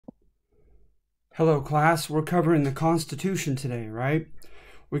Hello class, we're covering the Constitution today, right?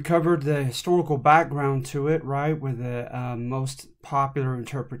 We covered the historical background to it, right, with the most popular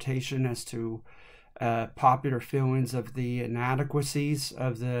interpretation as to popular feelings of the inadequacies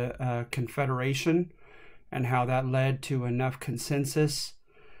of the Confederation and how that led to enough consensus,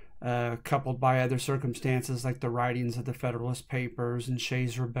 coupled by other circumstances like the writings of the Federalist Papers and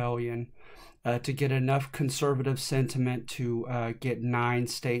Shays' Rebellion, to get enough conservative sentiment to get 9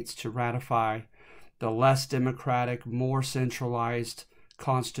 states to ratify the less democratic, more centralized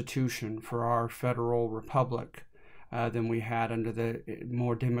constitution for our federal republic than we had under the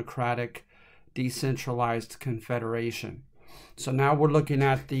more democratic, decentralized Confederation. So now we're looking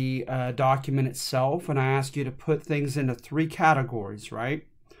at the document itself, and I ask you to put things into 3 categories, right?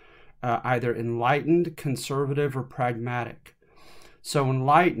 Either enlightened, conservative, or pragmatic. So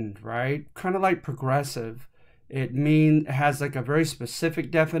enlightened, right? Kind of like progressive. It has like a very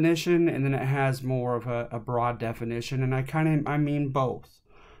specific definition, and then it has more of a broad definition, and I mean both.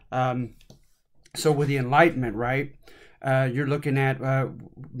 So with the Enlightenment, right? You're looking at,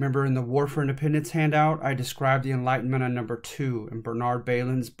 remember in the War for Independence handout, I described the Enlightenment on number 2 in Bernard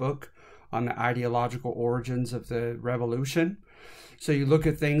Bailyn's book on the ideological origins of the revolution. So you look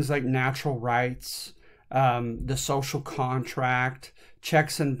at things like natural rights, the social contract,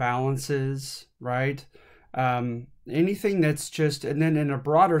 checks and balances, right? Anything that's just, and then in a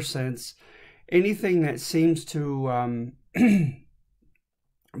broader sense, anything that seems to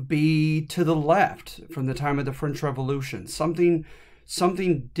be to the left from the time of the French Revolution, something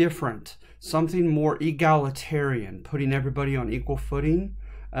different, something more egalitarian, putting everybody on equal footing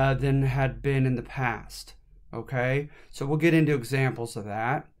than had been in the past. Okay, so we'll get into examples of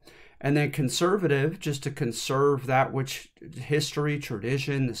that. And then conservative, just to conserve that which history,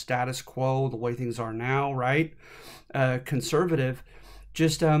 tradition, the status quo, the way things are now, right? Conservative,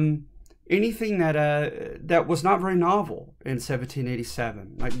 just anything that was not very novel in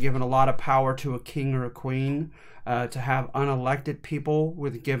 1787, like giving a lot of power to a king or a queen, to have unelected people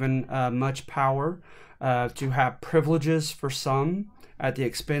with given much power, to have privileges for some at the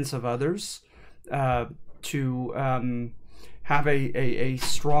expense of others, to have a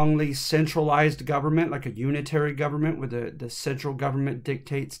strongly centralized government, like a unitary government where the central government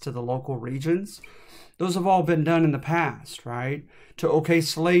dictates to the local regions. Those have all been done in the past, right?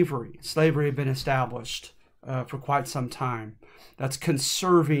 Slavery. Slavery had been established for quite some time. That's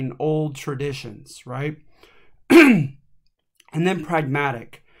conserving old traditions, right? And then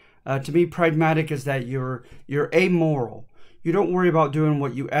pragmatic. To me, pragmatic is that you're amoral. You don't worry about doing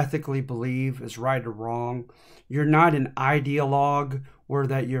what you ethically believe is right or wrong. You're not an ideologue where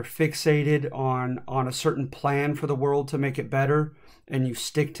that you're fixated on a certain plan for the world to make it better and you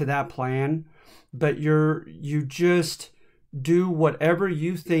stick to that plan. But you just do whatever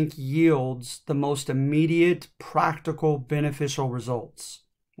you think yields the most immediate, practical, beneficial results.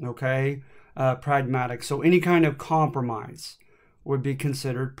 Okay? Pragmatic. So any kind of compromise would be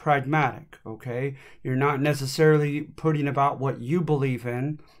considered pragmatic, okay? You're not necessarily putting about what you believe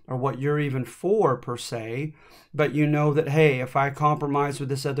in or what you're even for per se, but you know that, hey, if I compromise with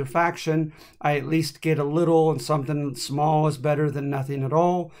this other faction, I at least get a little, and something small is better than nothing at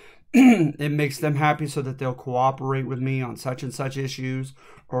all. It makes them happy so that they'll cooperate with me on such and such issues,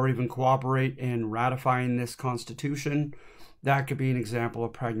 or even cooperate in ratifying this Constitution. That could be an example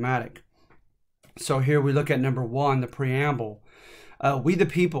of pragmatic. So here we look at number 1, the preamble. We the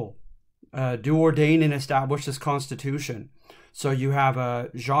people do ordain and establish this Constitution. So you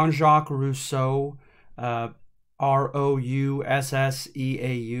have Jean-Jacques Rousseau, Roussesseau.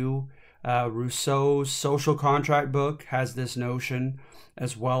 Rousseau's Social Contract book has this notion,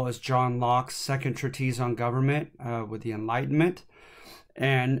 as well as John Locke's Second Treatise on Government with the Enlightenment,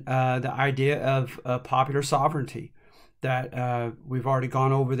 and the idea of popular sovereignty. That we've already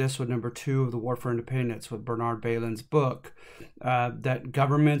gone over this with number 2 of the War for Independence with Bernard Bailyn's book, that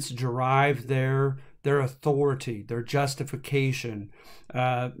governments derive their authority, their justification,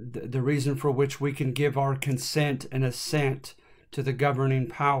 the reason for which we can give our consent and assent to the governing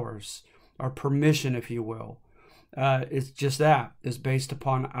powers, our permission, if you will. It's just that, is based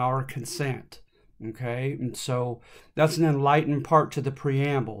upon our consent. Okay, and so that's an enlightened part to the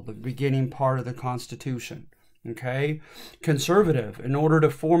preamble, the beginning part of the Constitution. Okay, conservative, in order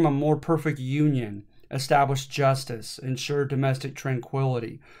to form a more perfect union, establish justice, ensure domestic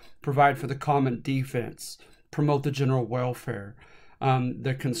tranquility, provide for the common defense, promote the general welfare.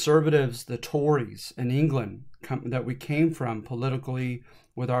 The conservatives, the Tories in England that we came from politically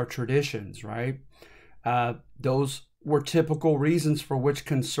with our traditions, right? Those were typical reasons for which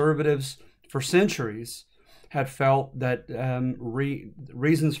conservatives for centuries had felt that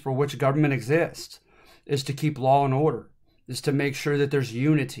reasons for which government exists is to keep law and order, is to make sure that there's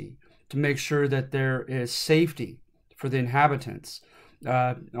unity, to make sure that there is safety for the inhabitants,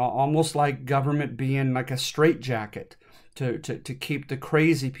 almost like government being like a straitjacket to keep the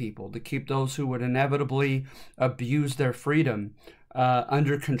crazy people, to keep those who would inevitably abuse their freedom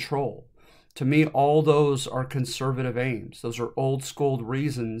under control. To me, all those are conservative aims. Those are old school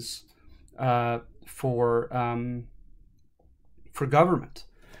reasons for government.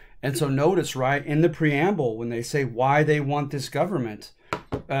 And so notice, right, in the preamble, when they say why they want this government,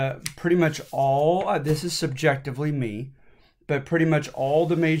 pretty much all, this is subjectively me, but pretty much all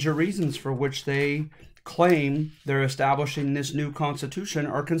the major reasons for which they claim they're establishing this new constitution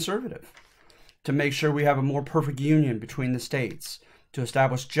are conservative. To make sure we have a more perfect union between the states, to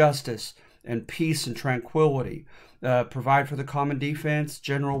establish justice and peace and tranquility, provide for the common defense,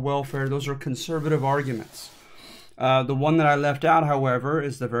 general welfare. Those are conservative arguments. The one that I left out, however,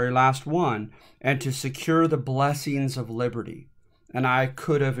 is the very last one, and to secure the blessings of liberty. And I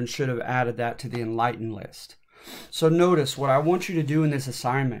could have and should have added that to the enlightened list. So notice what I want you to do in this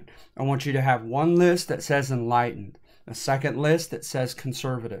assignment. I want you to have one list that says enlightened, a second list that says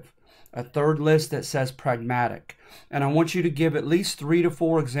conservative, a third list that says pragmatic. And I want you to give at least 3 to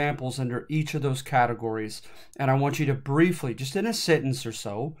 4 examples under each of those categories. And I want you to briefly, just in a sentence or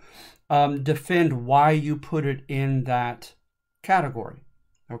so, defend why you put it in that category.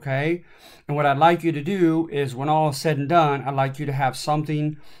 Okay? And what I'd like you to do is, when all is said and done, I'd like you to have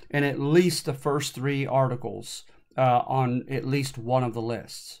something in at least the first 3 articles on at least one of the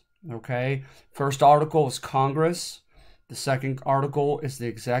lists. Okay? First article is Congress. The second article is the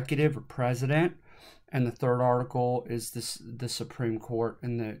executive or president. And the third article is the Supreme Court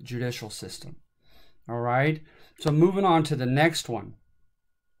and the judicial system. All right? So moving on to the next one,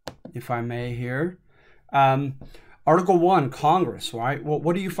 if I may here. Article 1, Congress, right? Well,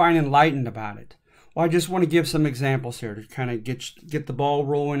 what do you find enlightened about it? Well, I just want to give some examples here to kind of get the ball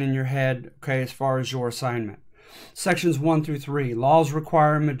rolling in your head, okay, as far as your assignment. Sections 1 through 3, laws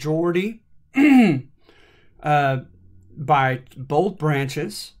require a majority by both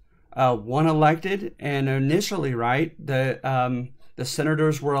branches, one elected, and initially, right, the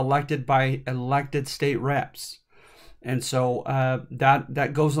senators were elected by elected state reps. And so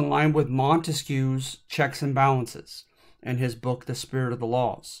that goes in line with Montesquieu's checks and balances and his book, The Spirit of the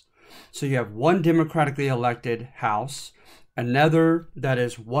Laws. So you have one democratically elected house, another that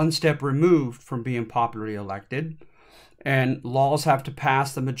is one step removed from being popularly elected, and laws have to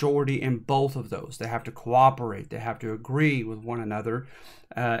pass the majority in both of those. They have to cooperate. They have to agree with one another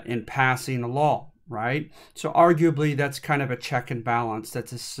in passing a law, right? So arguably that's kind of a check and balance.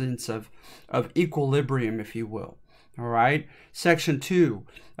 That's a sense of equilibrium, if you will. All right. Section 2,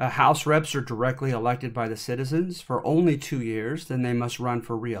 House reps are directly elected by the citizens for only 2 years. Then they must run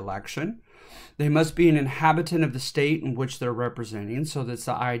for re-election. They must be an inhabitant of the state in which they're representing. So that's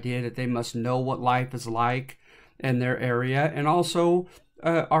the idea that they must know what life is like in their area, and also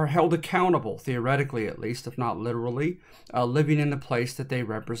are held accountable, theoretically at least, if not literally, living in the place that they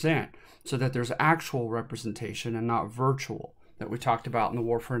represent, so that there's actual representation and not virtual, that we talked about in the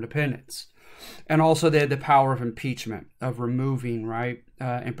War for Independence. And also they had the power of impeachment, of removing, right,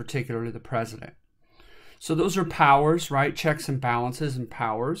 in particular the president. So those are powers, right, checks and balances and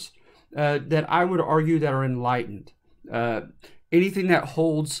powers that I would argue that are enlightened. Anything that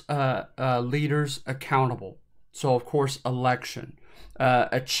holds leaders accountable. So, of course, election,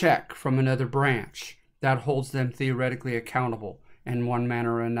 a check from another branch that holds them theoretically accountable in one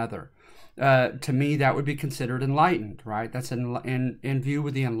manner or another. To me, that would be considered enlightened, right? That's in view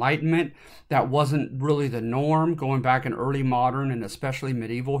with the Enlightenment. That wasn't really the norm going back in early modern and especially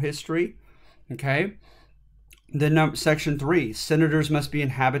medieval history, okay? Then Section 3, senators must be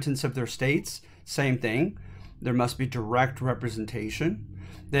inhabitants of their states. Same thing. There must be direct representation.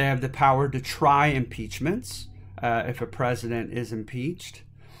 They have the power to try impeachments if a president is impeached.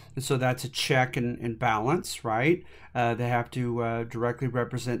 And so that's a check and balance, right? They have to directly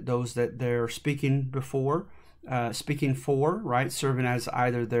represent those that they're speaking for, right? Serving as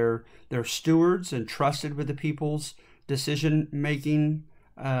either their stewards and trusted with the people's decision-making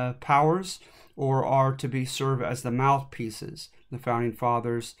powers, or are to be served as the mouthpieces. The Founding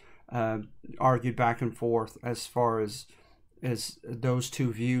Fathers argued back and forth as far as those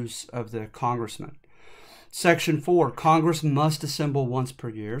two views of the congressman. Section 4, Congress must assemble once per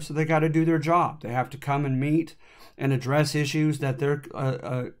year, so they got to do their job. They have to come and meet and address issues that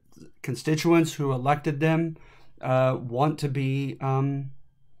their constituents who elected them want to be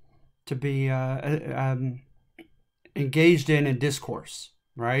engaged in discourse,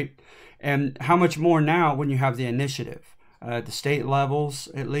 right? And how much more now when you have the initiative? At the state levels,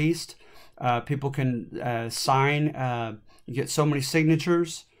 at least, people can sign. You get so many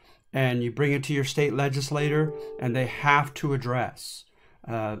signatures, and you bring it to your state legislator, and they have to address.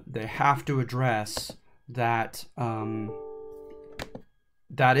 That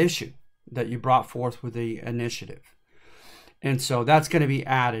that issue that you brought forth with the initiative, and so that's going to be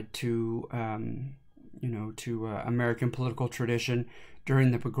added to American political tradition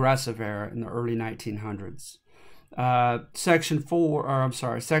during the Progressive era in the early 1900s.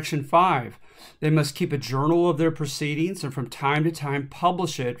 Section 5, they must keep a journal of their proceedings and from time to time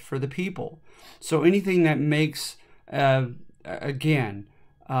publish it for the people. So anything that makes,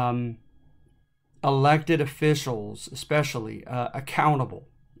 elected officials especially accountable,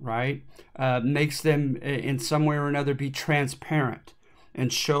 right, makes them in some way or another be transparent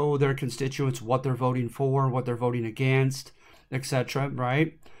and show their constituents what they're voting for, what they're voting against, etc.,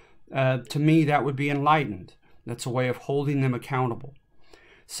 right? To me, that would be enlightened. That's a way of holding them accountable.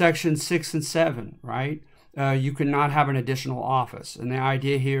 Section 6 and 7, right? You cannot have an additional office. And the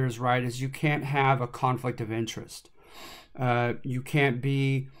idea here is, right, is you can't have a conflict of interest. You can't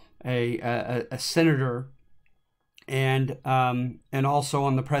be a senator and also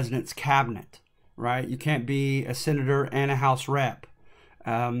on the president's cabinet, right? You can't be a senator and a House rep.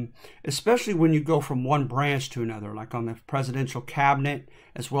 Especially when you go from one branch to another, like on the presidential cabinet,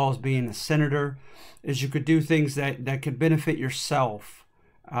 as well as being a senator, is you could do things that could benefit yourself,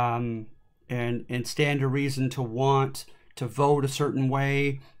 and stand to reason to want to vote a certain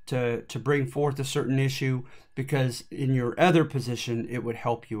way, to bring forth a certain issue, because in your other position, it would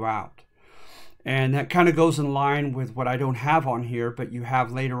help you out. And that kind of goes in line with what I don't have on here, but you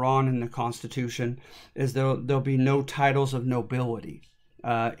have later on in the Constitution, is there'll be no titles of nobility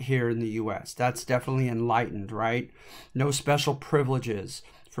here in the U.S. That's definitely enlightened, right? No special privileges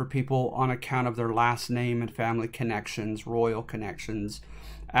for people on account of their last name and family connections, royal connections,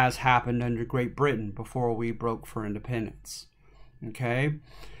 as happened under Great Britain before we broke for independence. Okay?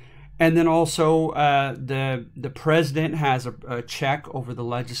 And then also the president has a check over the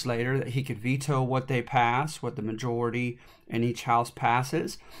legislator that he could veto what they pass, what the majority in each house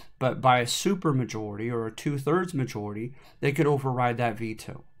passes. But by a supermajority or a 2/3 majority, they could override that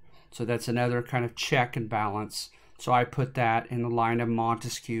veto. So that's another kind of check and balance. So I put that in the line of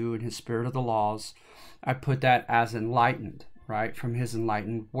Montesquieu and his Spirit of the Laws. I put that as enlightened, right, from his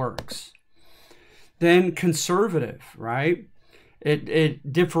enlightened works. Then conservative, right?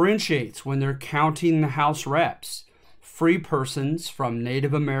 It differentiates when they're counting the House reps. Free persons from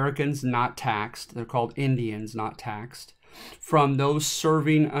Native Americans not taxed. They're called Indians, not taxed. From those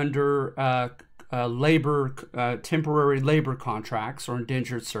serving under temporary labor contracts or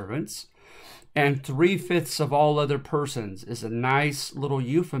indentured servants. And 3/5 of all other persons is a nice little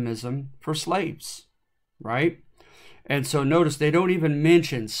euphemism for slaves, right? And so notice they don't even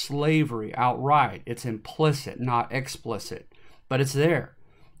mention slavery outright. It's implicit, not explicit, but it's there.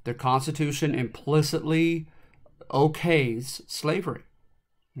 The Constitution implicitly okays slavery,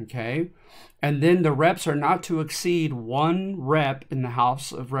 okay? And then the reps are not to exceed 1 rep in the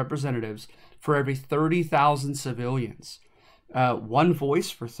House of Representatives for every 30,000 civilians. 1 voice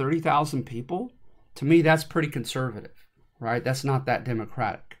for 30,000 people? To me, that's pretty conservative, right? That's not that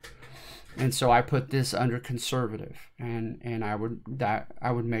democratic. And so I put this under conservative, and I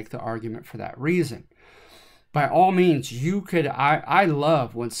would make the argument for that reason. By all means, I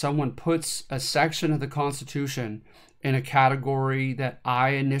love when someone puts a section of the Constitution in a category that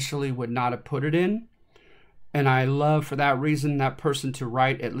I initially would not have put it in. And I love, for that reason, that person to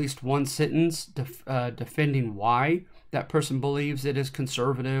write at least one sentence defending why that person believes it is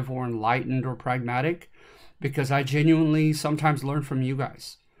conservative or enlightened or pragmatic, because I genuinely sometimes learn from you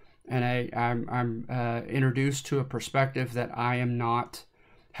guys. And I'm introduced to a perspective that I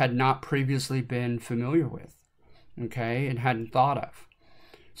had not previously been familiar with, okay, and hadn't thought of.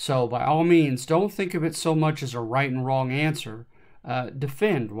 So by all means, don't think of it so much as a right and wrong answer.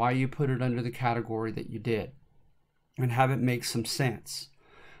 Defend why you put it under the category that you did, and have it make some sense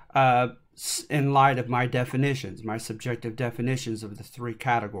in light of my definitions, my subjective definitions of the 3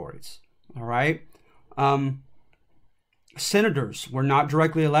 categories. All right. Senators were not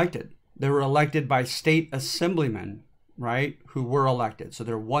directly elected. They were elected by state assemblymen, right, who were elected. So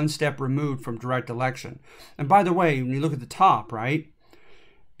they're 1 step removed from direct election. And by the way, when you look at the top, right,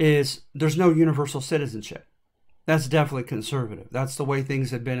 there's no universal citizenship. That's definitely conservative. That's the way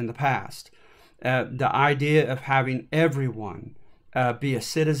things have been in the past. The idea of having everyone be a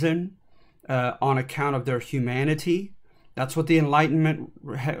citizen on account of their humanity, that's what the Enlightenment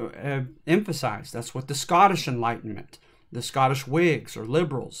emphasized. That's what the Scottish Enlightenment, the Scottish Whigs or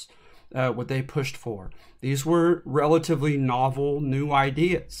Liberals, what they pushed for. These were relatively novel, new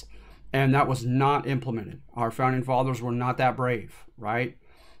ideas, and that was not implemented. Our founding fathers were not that brave, right?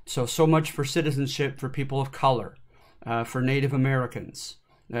 So much for citizenship for people of color, for Native Americans,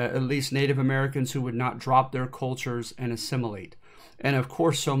 at least Native Americans who would not drop their cultures and assimilate. And of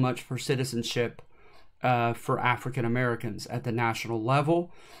course, so much for citizenship for African Americans at the national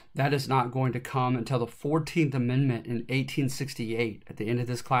level. That is not going to come until the 14th Amendment in 1868, at the end of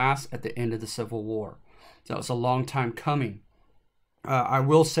this class, at the end of the Civil War. So it's a long time coming. I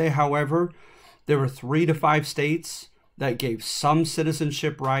will say, however, there were 3 to 5 states that gave some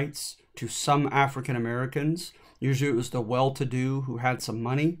citizenship rights to some African Americans. Usually it was the well-to-do who had some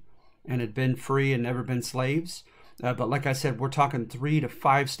money and had been free and never been slaves. But like I said, we're talking 3 to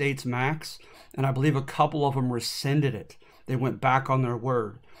 5 states max, and I believe a couple of them rescinded it. They went back on their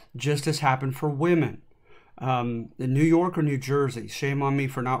word. Just as happened for women. In New York or New Jersey, shame on me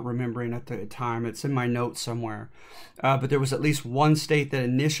for not remembering at the time. It's in my notes somewhere. But there was at least one state that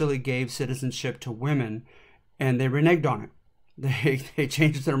initially gave citizenship to women, and they reneged on it. They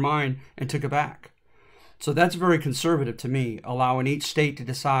changed their mind and took it back. So that's very conservative to me, allowing each state to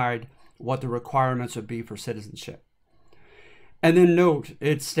decide what the requirements would be for citizenship. And then note,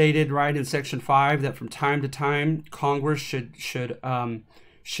 it's stated right in Section 5 that from time to time, Congress should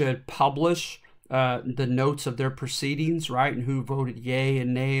publish the notes of their proceedings, right, and who voted yay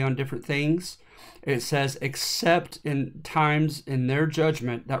and nay on different things. It says, except in times in their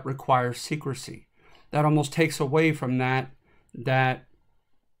judgment that require secrecy. That almost takes away from that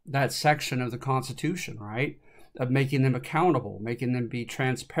section of the Constitution, right, of making them accountable, making them be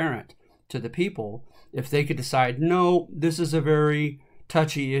transparent to the people. If they could decide, no, this is a very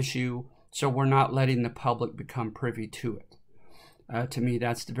touchy issue, so we're not letting the public become privy to it. To me,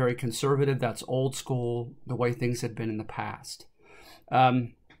 that's very conservative. That's old school, the way things had been in the past.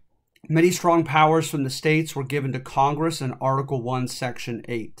 Many strong powers from the states were given to Congress in Article 1, Section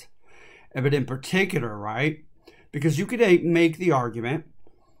 8. But in particular, right, because you could make the argument,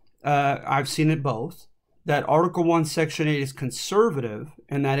 I've seen it both, that Article 1, Section 8 is conservative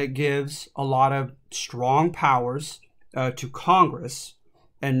and that it gives a lot of strong powers to Congress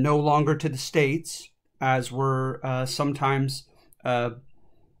and no longer to the states, as were sometimes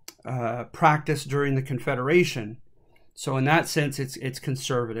practiced during the Confederation. So in that sense, it's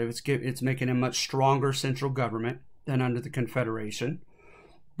conservative. It's making a much stronger central government than under the Confederation.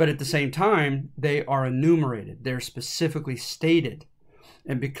 But at the same time, they are enumerated. They're specifically stated.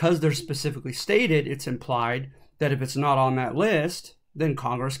 And because they're specifically stated, it's implied that if it's not on that list, then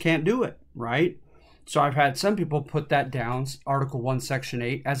Congress can't do it, right? So I've had some people put that down, Article 1, Section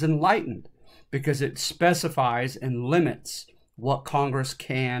 8, as enlightened, because it specifies and limits what Congress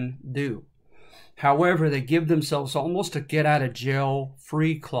can do. However, they give themselves almost a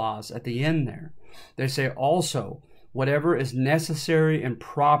get-out-of-jail-free clause at the end there. They say also, whatever is necessary and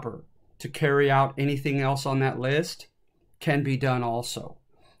proper to carry out anything else on that list can be done also.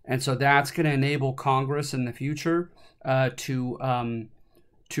 And so that's going to enable Congress in the future to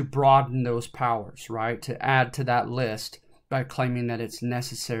broaden those powers, right? To add to that list by claiming that it's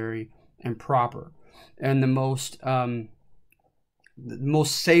necessary and proper. And the most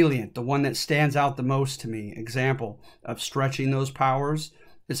salient, the one that stands out the most to me, example of stretching those powers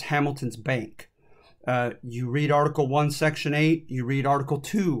is Hamilton's Bank. You read Article 1, Section 8, you read Article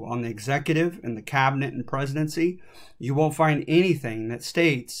 2 on the executive and the cabinet and presidency, you won't find anything that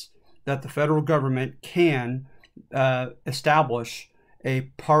states that the federal government can establish a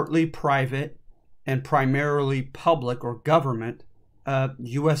partly private and primarily public or government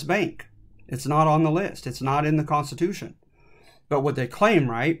U.S. bank. It's not on the list. It's not in the Constitution. But what they claim,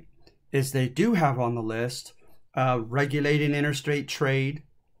 right, is they do have on the list regulating interstate trade,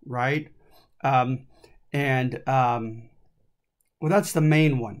 right? Well, that's the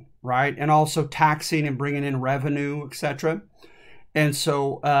main one, right? And also taxing and bringing in revenue, etc. And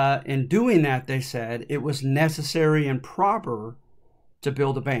so in doing that, they said it was necessary and proper to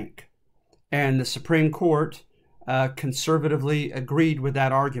build a bank. And the Supreme Court conservatively agreed with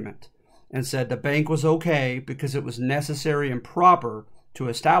that argument and said the bank was okay because it was necessary and proper to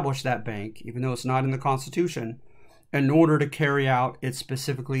establish that bank, even though it's not in the Constitution, in order to carry out its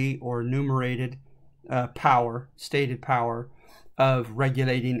specifically or enumerated power, stated power of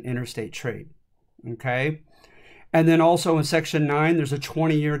regulating interstate trade. Okay? And then also in Section 9, there's a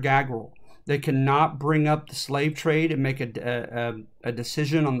 20-year gag rule. They cannot bring up the slave trade and make a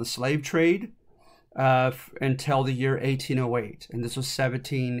decision on the slave trade until the year 1808. And this was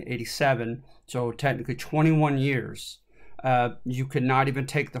 1787. So technically 21 years. You could not even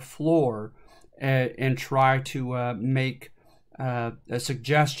take the floor and try to make a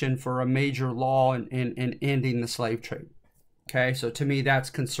suggestion for a major law in ending the slave trade. Okay, so to me, that's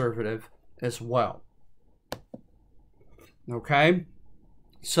conservative as well. Okay,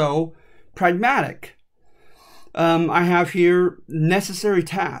 so pragmatic. I have here necessary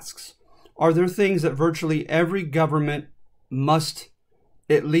tasks. Are there things that virtually every government must,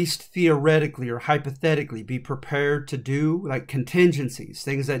 at least theoretically or hypothetically, be prepared to do, like contingencies,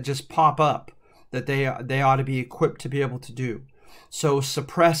 things that just pop up that they ought to be equipped to be able to do? So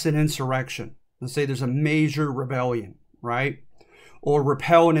suppress an insurrection. Let's say there's a major rebellion, right? Or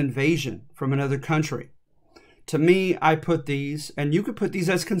repel an invasion from another country. To me, I put these, and you could put these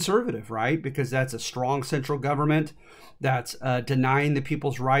as conservative, right? Because that's a strong central government that's denying the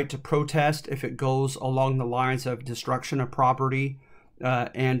people's right to protest if it goes along the lines of destruction of property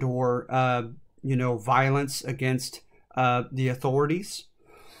and or, violence against the authorities.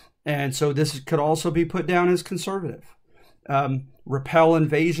 And so this could also be put down as conservative. Repel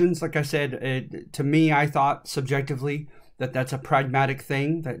invasions, like I said, to me, I thought subjectively that's a pragmatic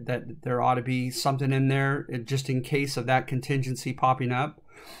thing, that there ought to be something in there just in case of that contingency popping up.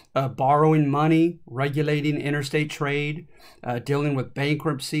 Borrowing money, regulating interstate trade, dealing with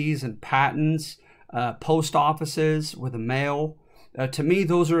bankruptcies and patents, post offices with the mail. To me,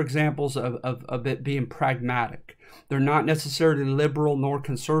 those are examples of it being pragmatic. They're not necessarily liberal nor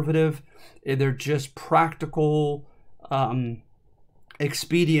conservative. They're just practical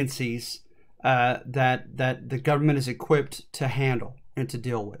expediencies that the government is equipped to handle and to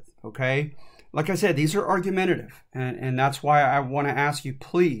deal with. Okay, like I said, these are argumentative, and that's why I want to ask you,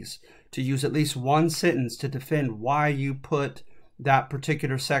 please, to use at least one sentence to defend why you put that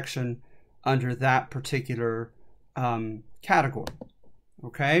particular section under that particular category.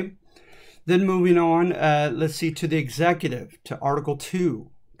 Okay, then moving on, let's see, to the executive, to Article 2.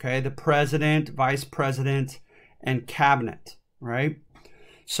 Okay, the president, vice president, and cabinet, right?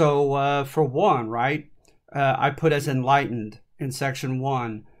 So for one, right, I put as enlightened in section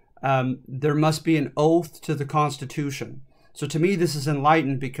 1, there must be an oath to the Constitution. So to me, this is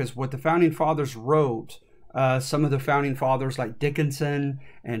enlightened because what the Founding Fathers wrote, some of the Founding Fathers like Dickinson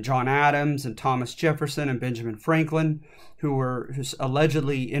and John Adams and Thomas Jefferson and Benjamin Franklin, who were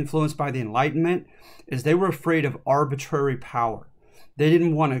allegedly influenced by the Enlightenment, is they were afraid of arbitrary power. They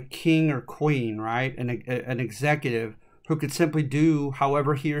didn't want a king or queen, right, an executive who could simply do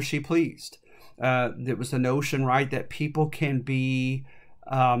however he or she pleased. There was the notion, right, that people can be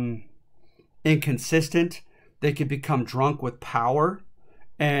inconsistent. They could become drunk with power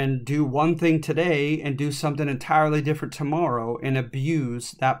and do one thing today and do something entirely different tomorrow and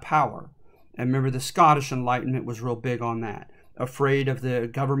abuse that power. And remember, the Scottish Enlightenment was real big on that, afraid of the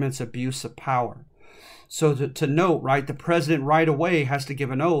government's abuse of power. So to note, right, the president right away has to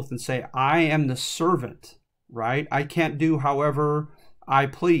give an oath and say, I am the servant, right? I can't do however I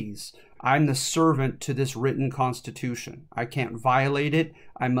please. I'm the servant to this written Constitution. I can't violate it.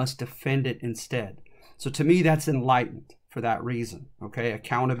 I must defend it instead. So to me, that's enlightened for that reason, okay?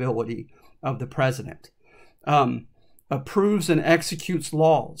 Accountability of the president. Approves and executes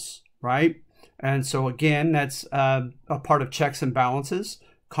laws, right? And so again, that's a part of checks and balances.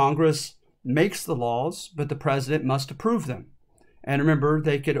 Congress makes the laws, but the president must approve them. And remember,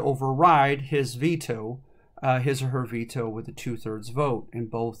 they could override his veto, his or her veto, with a 2/3 vote in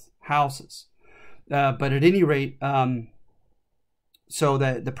both houses. But at any rate, so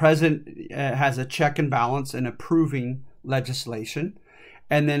that the president has a check and balance in approving legislation,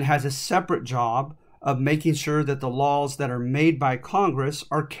 and then has a separate job of making sure that the laws that are made by Congress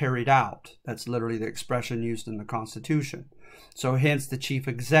are carried out. That's literally the expression used in the Constitution. So hence the chief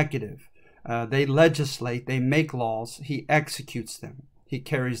executive. They legislate, they make laws, he executes them, he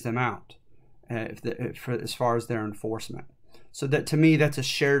carries them out as far as their enforcement. So that, to me, that's a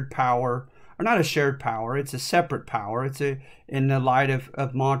shared power, or not a shared power, it's a separate power. It's in the light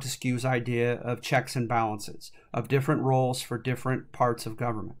of Montesquieu's idea of checks and balances, of different roles for different parts of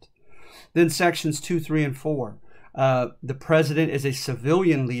government. Then sections 2, 3, and 4. The president is a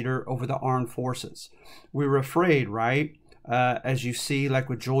civilian leader over the armed forces. We were afraid, right? As you see, like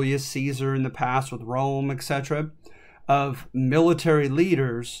with Julius Caesar in the past, with Rome, etc., of military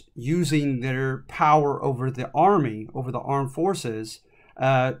leaders using their power over the army, over the armed forces,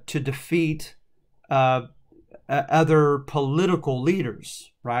 to defeat other political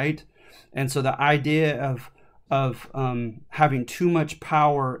leaders, right? And so the idea of having too much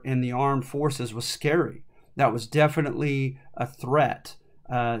power in the armed forces was scary. That was definitely a threat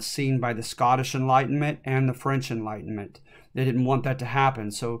seen by the Scottish Enlightenment and the French Enlightenment. They didn't want that to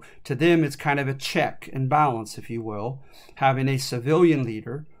happen. So to them, it's kind of a check and balance, if you will, having a civilian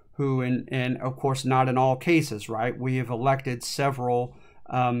leader who, and of course, not in all cases, right? We have elected several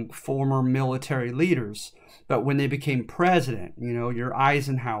former military leaders, but when they became president, you know, your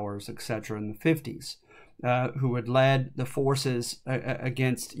Eisenhowers, etc., in the 50s, who had led the forces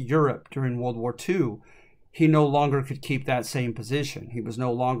against Europe during World War II, he no longer could keep that same position. He was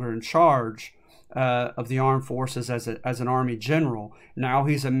no longer in charge of the armed forces as an army general. Now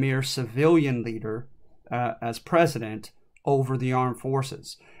he's a mere civilian leader as president over the armed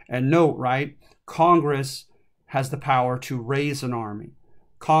forces. And note, right, Congress has the power to raise an army.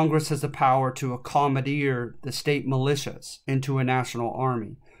 Congress has the power to commandeer the state militias into a national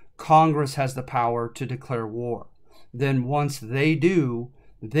army. Congress has the power to declare war. Then once they do,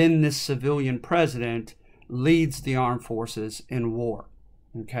 then this civilian president leads the armed forces in war.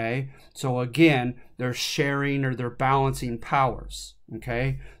 Okay, so again, they're sharing or they're balancing powers.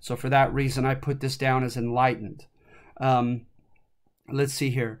 Okay, so for that reason, I put this down as enlightened. Let's see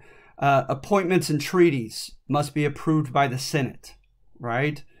here. Appointments and treaties must be approved by the Senate,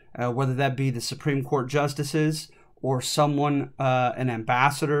 right? Whether that be the Supreme Court justices or someone, an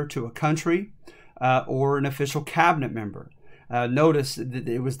ambassador to a country, or an official cabinet member. Notice that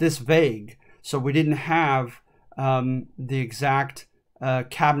it was this vague, so we didn't have the exact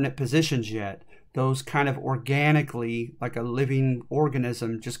cabinet positions yet. Those kind of organically, like a living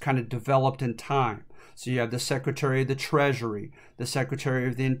organism, just kind of developed in time. So you have the Secretary of the Treasury, the Secretary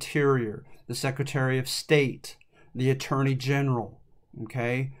of the Interior, the Secretary of State, the Attorney General,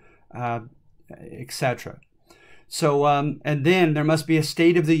 okay, etc. So, and then there must be a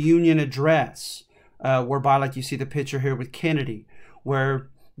State of the Union address, whereby, like you see the picture here with Kennedy, where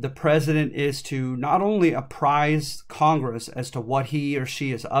the president is to not only apprise Congress as to what he or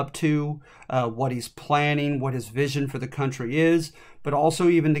she is up to, what he's planning, what his vision for the country is, but also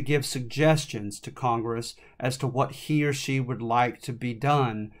even to give suggestions to Congress as to what he or she would like to be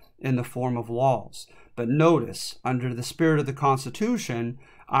done in the form of laws. But notice, under the spirit of the Constitution,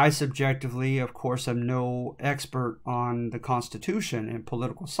 I subjectively, of course, am no expert on the Constitution and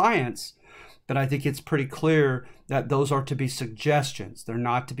political science, but I think it's pretty clear that those are to be suggestions. They're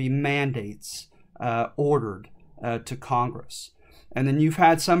not to be mandates ordered to Congress. And then you've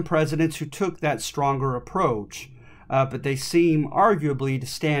had some presidents who took that stronger approach, but they seem arguably to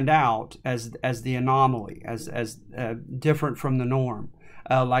stand out as the anomaly, as different from the norm,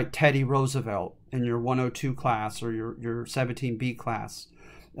 like Teddy Roosevelt in your 102 class or your 17B class,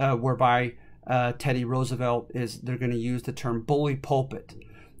 whereby Teddy Roosevelt they're going to use the term bully pulpit.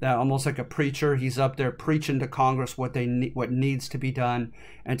 That almost like a preacher, he's up there preaching to Congress what needs to be done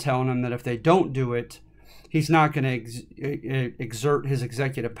and telling them that if they don't do it, he's not going to exert his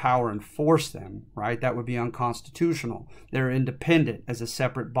executive power and force them, right? That would be unconstitutional. They're independent as a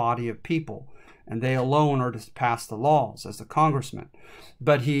separate body of people, and they alone are to pass the laws as the congressman.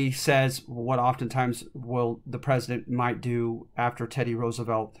 But he says what oftentimes the president might do after Teddy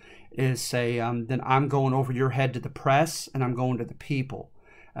Roosevelt is say, then I'm going over your head to the press and I'm going to the people.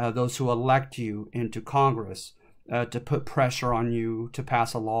 Those who elect you into Congress to put pressure on you to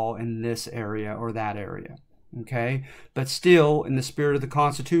pass a law in this area or that area, okay? But still, in the spirit of the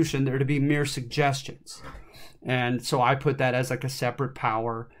Constitution, they're to be mere suggestions. And so I put that as like a separate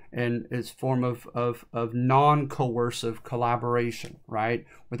power and as form of non-coercive collaboration, right?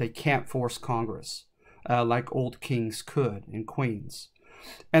 Where they can't force Congress like old kings could and queens.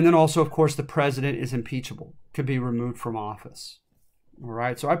 And then also, of course, the president is impeachable, could be removed from office. All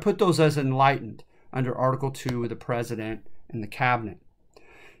right, so I put those as enlightened under Article 2 of the President and the Cabinet.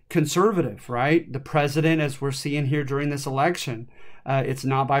 Conservative, right? The President, as we're seeing here during this election, it's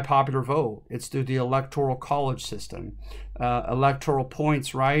not by popular vote. It's through the Electoral College system. Electoral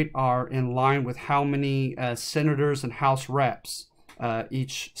points, right, are in line with how many senators and House reps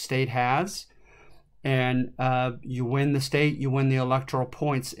each state has. And you win the state, you win the electoral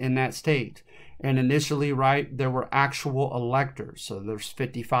points in that state. And initially, right, there were actual electors. So there's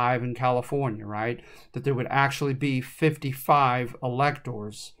 55 in California, right? That there would actually be 55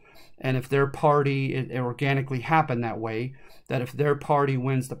 electors. And if their party, it organically happened that way, that if their party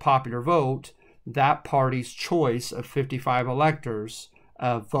wins the popular vote, that party's choice of 55 electors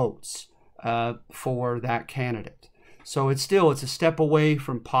votes for that candidate. So it's a step away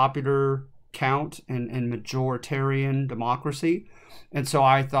from popular count and majoritarian democracy. And so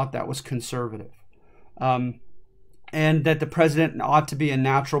I thought that was conservative. And that the president ought to be a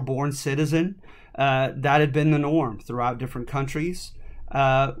natural born citizen. That had been the norm throughout different countries,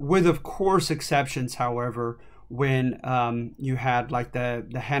 with, of course, exceptions, however, when you had like the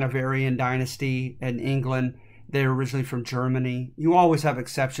Hanoverian dynasty in England. They're originally from Germany. You always have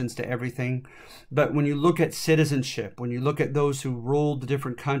exceptions to everything. But when you look at citizenship, when you look at those who ruled the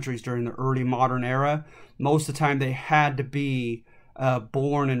different countries during the early modern era, most of the time they had to be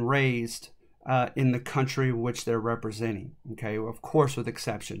born and raised in the country which they're representing, okay, of course with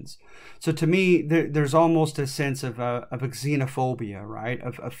exceptions. So to me, there's almost a sense of a xenophobia, right,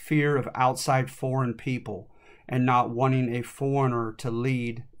 of a fear of outside foreign people and not wanting a foreigner to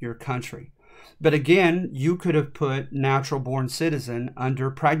lead your country. But again, you could have put natural born citizen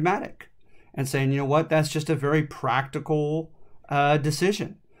under pragmatic and saying, you know what, that's just a very practical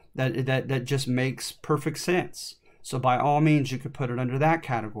decision that just makes perfect sense. So by all means, you could put it under that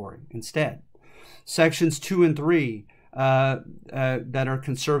category instead. Sections 2 and 3 that are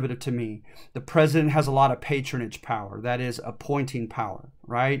conservative to me. The president has a lot of patronage power, that is appointing power,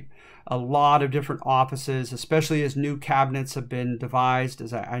 right? A lot of different offices, especially as new cabinets have been devised,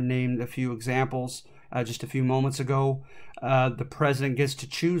 as I named a few examples just a few moments ago. The president gets to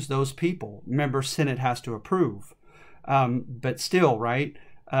choose those people. Remember, Senate has to approve. But still, right,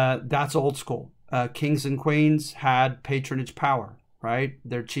 that's old school. Kings and queens had patronage power, right?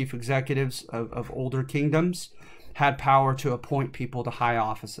 Their chief executives of older kingdoms had power to appoint people to high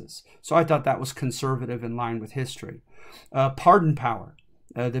offices. So I thought that was conservative in line with history. Pardon power,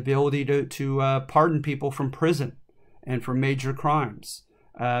 the ability to pardon people from prison and from major crimes,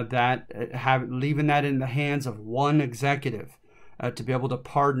 leaving that in the hands of one executive to be able to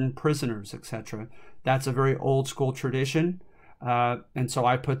pardon prisoners, etc. That's a very old school tradition, and so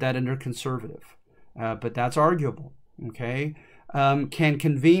I put that under conservative. But that's arguable, okay? Can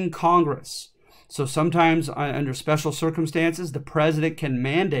convene Congress. So sometimes under special circumstances, the president can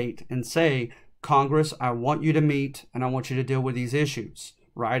mandate and say, Congress, I want you to meet and I want you to deal with these issues,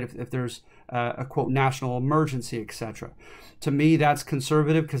 right? If there's a quote national emergency, etc. To me, that's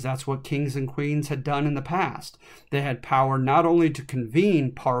conservative because that's what kings and queens had done in the past. They had power not only to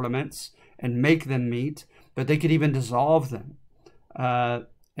convene parliaments and make them meet, but they could even dissolve them. So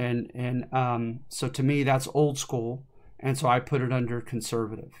to me, that's old school. And so I put it under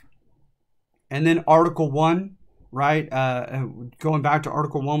conservative. And then Article 1, right? Going back to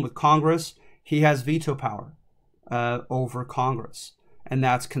Article 1 with Congress, he has veto power over Congress. And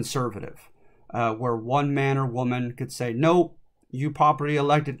that's conservative, where one man or woman could say, nope, you properly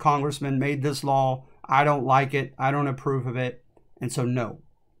elected congressman made this law. I don't like it. I don't approve of it. And so no.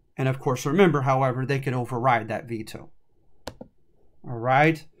 And of course, remember, however, they could override that veto. All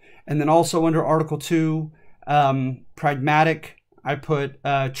right. And then also under Article 2, pragmatic, I put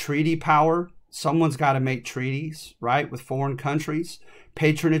treaty power. Someone's got to make treaties, right, with foreign countries.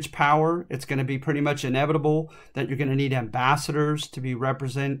 Patronage power, it's going to be pretty much inevitable that you're going to need ambassadors to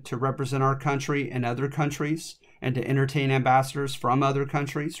represent our country in other countries and to entertain ambassadors from other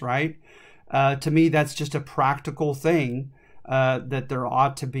countries, right? To me, that's just a practical thing that there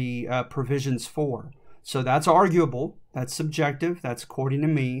ought to be provisions for. So that's arguable. That's subjective. That's according to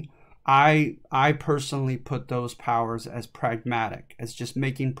me. I personally put those powers as pragmatic, as just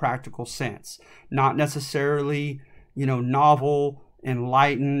making practical sense, not necessarily, novel,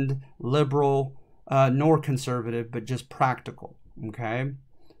 enlightened, liberal, nor conservative, but just practical. Okay.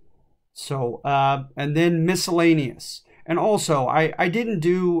 So, and then miscellaneous. And also, I didn't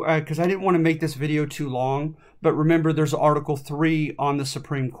do, because I didn't want to make this video too long, but remember there's Article 3 on the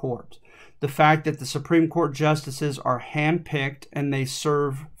Supreme Court. The fact that the Supreme Court justices are handpicked and they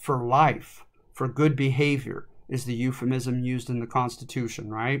serve for life, for good behavior, is the euphemism used in the Constitution,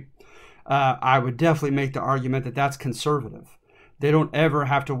 right? I would definitely make the argument that that's conservative. They don't ever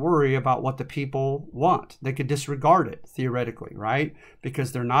have to worry about what the people want. They could disregard it, theoretically, right?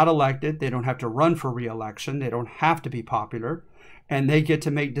 Because they're not elected. They don't have to run for re-election. They don't have to be popular. And they get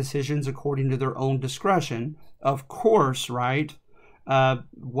to make decisions according to their own discretion. Of course, right?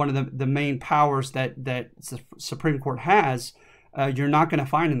 One of the main powers that the Supreme Court has, you're not going to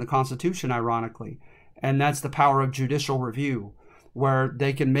find in the Constitution, ironically. And that's the power of judicial review, where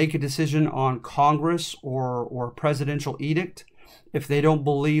they can make a decision on Congress or presidential edict. If they don't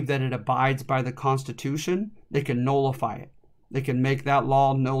believe that it abides by the Constitution, they can nullify it. They can make that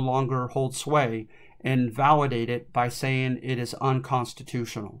law no longer hold sway and validate it by saying it is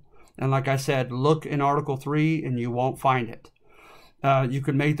unconstitutional. And like I said, look in Article 3 and you won't find it. You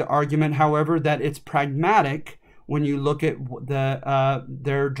could make the argument, however, that it's pragmatic when you look at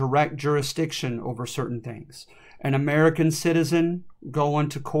their direct jurisdiction over certain things. An American citizen going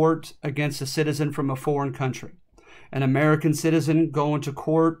to court against a citizen from a foreign country. An American citizen going to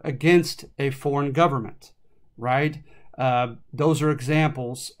court against a foreign government, right? Those are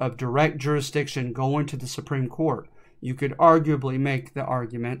examples of direct jurisdiction going to the Supreme Court. You could arguably make the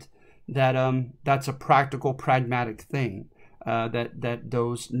argument that that's a practical, pragmatic thing. That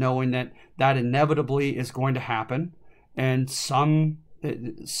those knowing that inevitably is going to happen, and some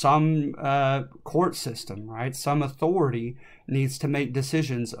court system, right, some authority needs to make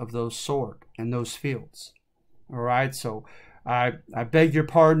decisions of those sort in those fields. All right, so I beg your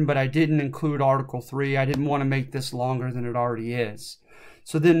pardon, but I didn't include Article 3. I didn't want to make this longer than it already is.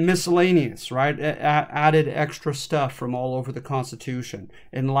 So then miscellaneous, right, added extra stuff from all over the Constitution,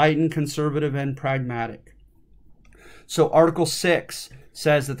 enlightened, conservative, and pragmatic. So Article 6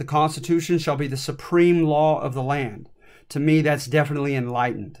 says that the Constitution shall be the supreme law of the land. To me, that's definitely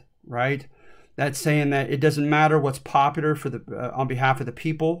enlightened, right? That's saying that it doesn't matter what's popular for the on behalf of the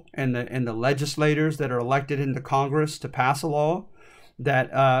people and the legislators that are elected into Congress to pass a law,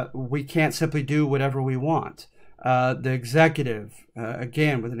 that we can't simply do whatever we want. The executive,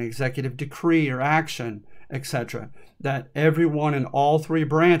 again, with an executive decree or action, etc., that everyone in all three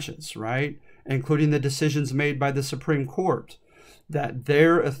branches, right, including the decisions made by the Supreme Court, that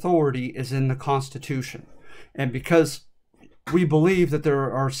their authority is in the Constitution. And because we believe that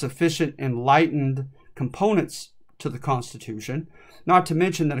there are sufficient enlightened components to the Constitution, not to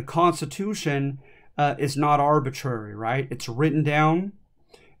mention that a Constitution is not arbitrary, right? It's written down,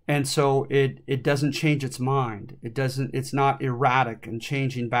 and so it doesn't change its mind. It's not erratic and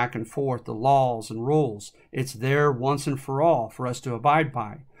changing back and forth, the laws and rules. It's there once and for all for us to abide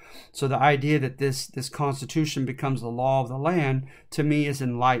by. So the idea that this Constitution becomes the law of the land, to me, is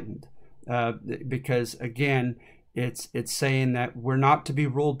enlightened, because again, it's saying that we're not to be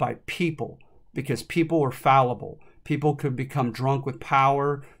ruled by people, because people are fallible. People could become drunk with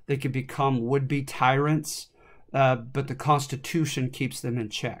power. They could become would-be tyrants, but the Constitution keeps them in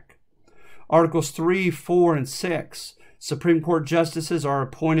check. Articles 3, 4, and 6, Supreme Court justices are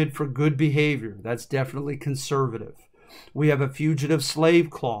appointed for good behavior. That's definitely conservative. We have a fugitive slave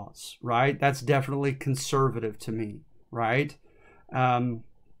clause, right? That's definitely conservative to me, right?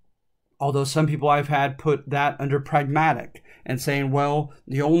 Although some people I've had put that under pragmatic and saying, well,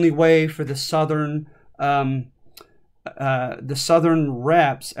 the only way for the Southern reps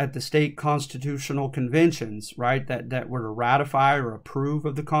at the state constitutional conventions, right, that were to ratify or approve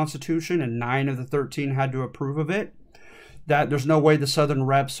of the Constitution, and 9 of the 13 had to approve of it, that there's no way the Southern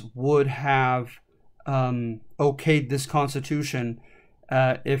reps would have okayed this Constitution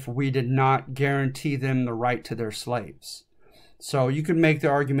if we did not guarantee them the right to their slaves. So you can make the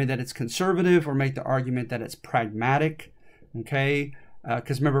argument that it's conservative or make the argument that it's pragmatic, okay?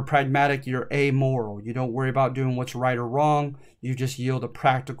 Because remember, pragmatic, you're amoral. You don't worry about doing what's right or wrong. You just yield a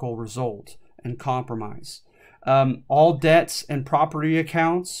practical result and compromise. All debts and property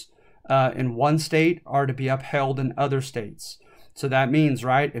accounts in one state are to be upheld in other states. So that means,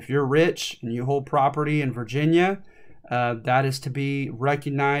 right, if you're rich and you hold property in Virginia, that is to be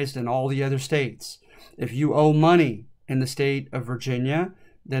recognized in all the other states. If you owe money in the state of Virginia,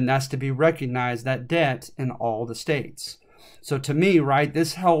 then that's to be recognized, that debt, in all the states. So to me, right,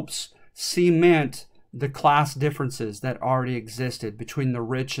 this helps cement the class differences that already existed between the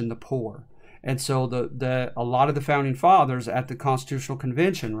rich and the poor. And so a lot of the founding fathers at the Constitutional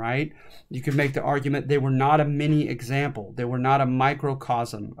Convention, right, you could make the argument they were not a mini example. They were not a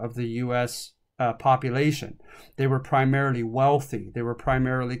microcosm of the U.S. Population. They were primarily wealthy. They were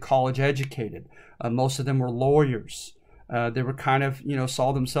primarily college educated. Most of them were lawyers. They were kind of,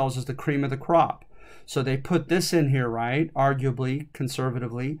 saw themselves as the cream of the crop. So they put this in here, right, arguably,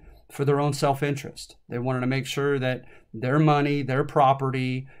 conservatively, for their own self-interest. They wanted to make sure that their money, their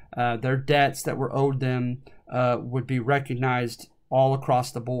property, their debts that were owed them would be recognized all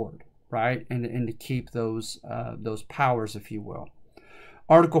across the board, right, and to keep those powers, if you will.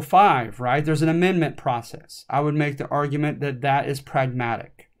 Article 5, right, there's an amendment process. I would make the argument that that is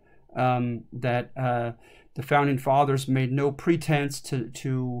pragmatic, that the founding fathers made no pretense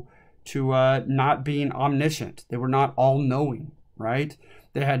to not being omniscient. They were not all-knowing, right?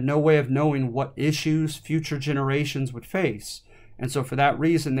 They had no way of knowing what issues future generations would face. And so for that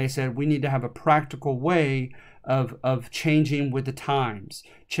reason, they said we need to have a practical way of changing with the times,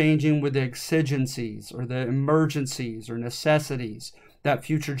 changing with the exigencies or the emergencies or necessities that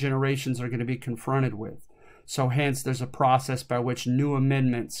future generations are going to be confronted with. So hence, there's a process by which new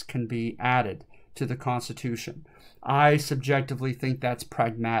amendments can be added to the Constitution. I subjectively think that's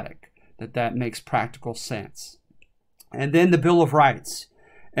pragmatic, that makes practical sense. And then the Bill of Rights.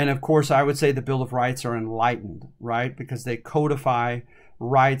 And of course, I would say the Bill of Rights are enlightened, right? Because they codify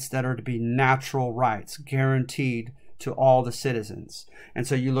rights that are to be natural rights, guaranteed to all the citizens. And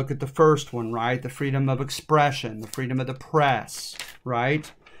so you look at the first one, right? The freedom of expression, the freedom of the press,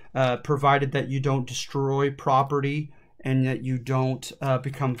 right? Provided that you don't destroy property and that you don't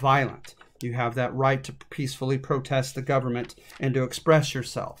become violent. You have that right to peacefully protest the government and to express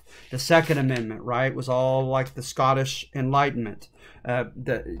yourself. The Second Amendment, right, was all like the Scottish Enlightenment.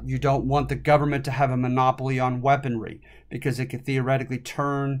 That you don't want the government to have a monopoly on weaponry because it could theoretically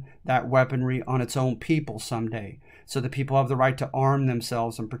turn that weaponry on its own people someday. So the people have the right to arm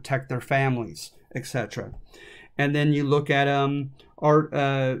themselves and protect their families, etc. And then you look at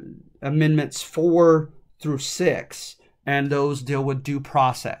Amendments 4 through 6. And those deal with due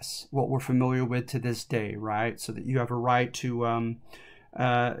process, what we're familiar with to this day, right? So that you have a right to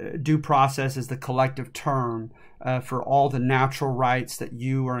due process is the collective term for all the natural rights that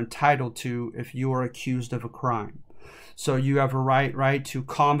you are entitled to if you are accused of a crime. So you have a right to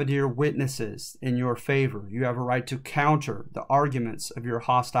commandeer witnesses in your favor. You have a right to counter the arguments of your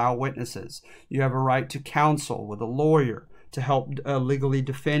hostile witnesses. You have a right to counsel with a lawyer to help legally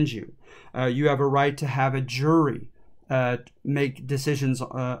defend you. You have a right to have a jury make decisions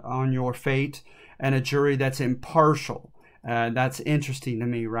on your fate, and a jury that's impartial. That's interesting to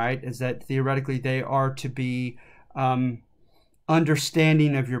me, right? Is that theoretically they are to be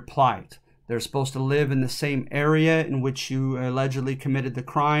understanding of your plight. They're supposed to live in the same area in which you allegedly committed the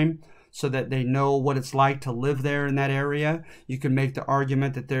crime, so that they know what it's like to live there in that area. You can make the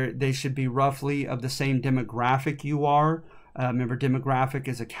argument that they should be roughly of the same demographic you are. Remember, demographic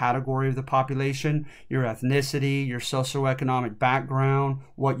is a category of the population, your ethnicity, your socioeconomic background,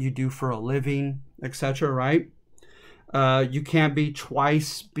 what you do for a living, etc., right? You can't be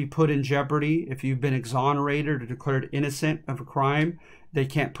put in jeopardy if you've been exonerated or declared innocent of a crime. They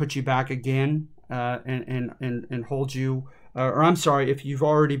can't put you back again and hold you, or I'm sorry, if you've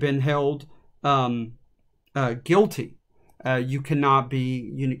already been held guilty, you can't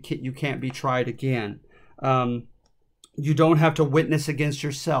be tried again. You don't have to witness against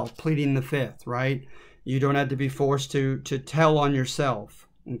yourself, pleading the fifth, right? You don't have to be forced to tell on yourself,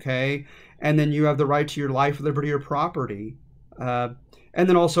 okay? And then you have the right to your life, liberty, or property. And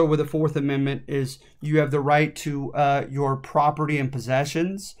then also with the Fourth Amendment is you have the right to your property and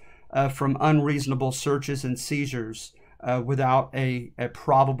possessions from unreasonable searches and seizures without a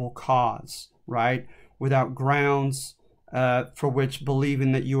probable cause, right? Without grounds for which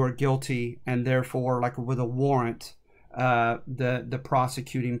believing that you are guilty, and therefore, like with a warrant, the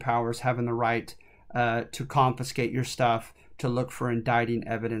prosecuting powers having the right to confiscate your stuff, to look for indicting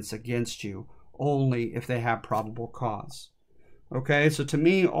evidence against you, only if they have probable cause. Okay, so to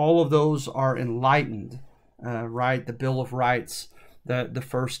me, all of those are enlightened, right? The Bill of Rights, the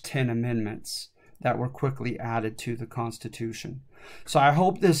first 10 amendments that were quickly added to the Constitution. So I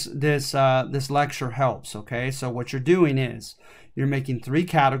hope this lecture helps, okay? So what you're doing is you're making 3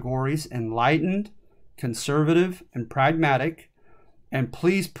 categories: enlightened, conservative, and pragmatic, and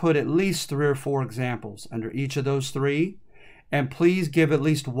please put at least 3 or 4 examples under each of those 3, and please give at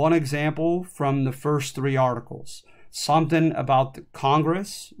least 1 example from the first 3 articles. Something about the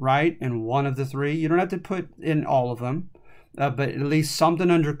Congress, right, in one of the 3. You don't have to put in all of them, but at least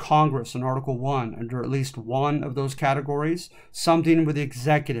something under Congress in Article 1, under at least one of those categories. Something with the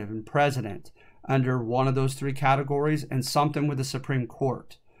executive and president under one of those 3 categories, and something with the Supreme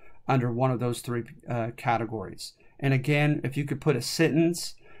Court under one of those 3 categories. And again, if you could put a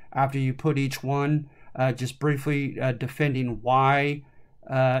sentence after you put each one, just briefly defending why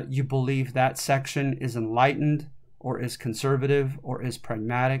you believe that section is enlightened, or is conservative, or is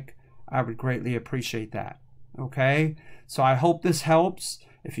pragmatic, I would greatly appreciate that. Okay, so I hope this helps.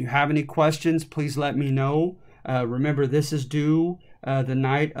 If you have any questions, please let me know. Remember, this is due the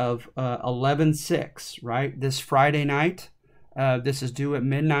night of 11/6, right? This Friday night. This is due at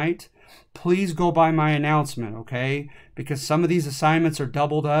midnight. Please go by my announcement, okay? Because some of these assignments are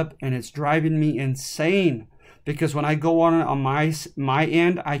doubled up, and it's driving me insane. Because when I go on my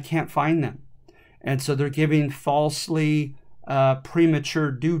end, I can't find them. And so they're giving falsely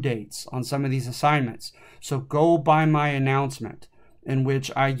premature due dates on some of these assignments. So go by my announcement, in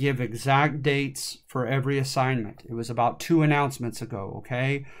which I give exact dates for every assignment. It was about 2 announcements ago,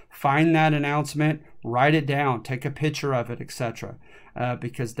 okay? Find that announcement, write it down, take a picture of it, etc.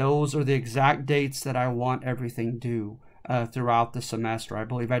 Because those are the exact dates that I want everything due throughout the semester. I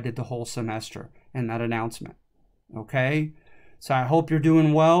believe I did the whole semester in that announcement, okay? So I hope you're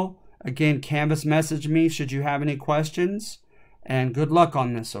doing well. Again, Canvas message me should you have any questions, and good luck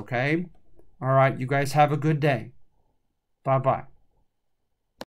on this, okay? All right, you guys have a good day. Bye-bye.